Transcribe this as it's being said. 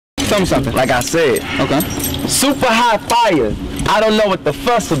Tell me something. Like I said. Okay. Super hot fire. I don't know what the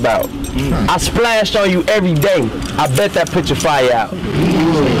fuss about. I splash on you every day. I bet that put your fire out. Oh,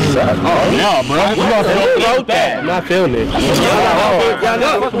 no, bro. I'm not feeling it.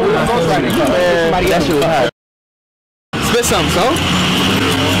 That shit was hot. Spit something, so.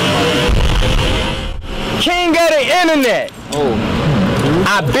 King of the internet. Oh.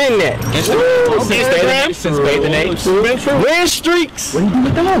 I've been there. Instagram. Since bathing apes. Win streaks.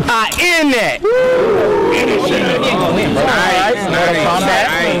 I in that.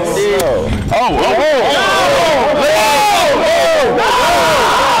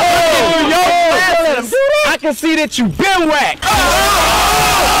 I can see that you been whacked.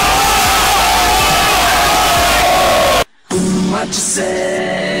 What you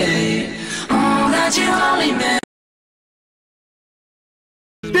say? That you only man.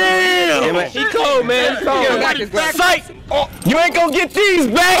 Damn! He cold, man. He cold. Sight! You ain't gonna get these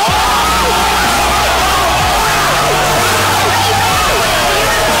back!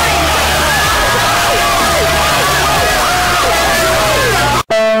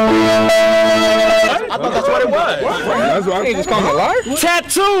 I thought that's what it was. That's why you just call me a liar?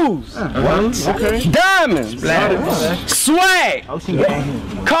 Tattoos! Okay. Diamonds! Swag!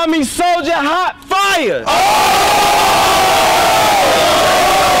 Call me Soldier Hot Fire!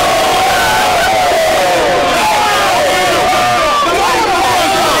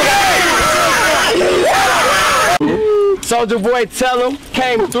 Soldier Boy, tell him,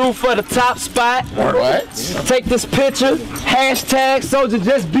 came through for the top spot. What? Take this picture, hashtag Soldier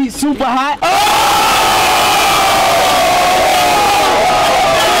just beat super hot.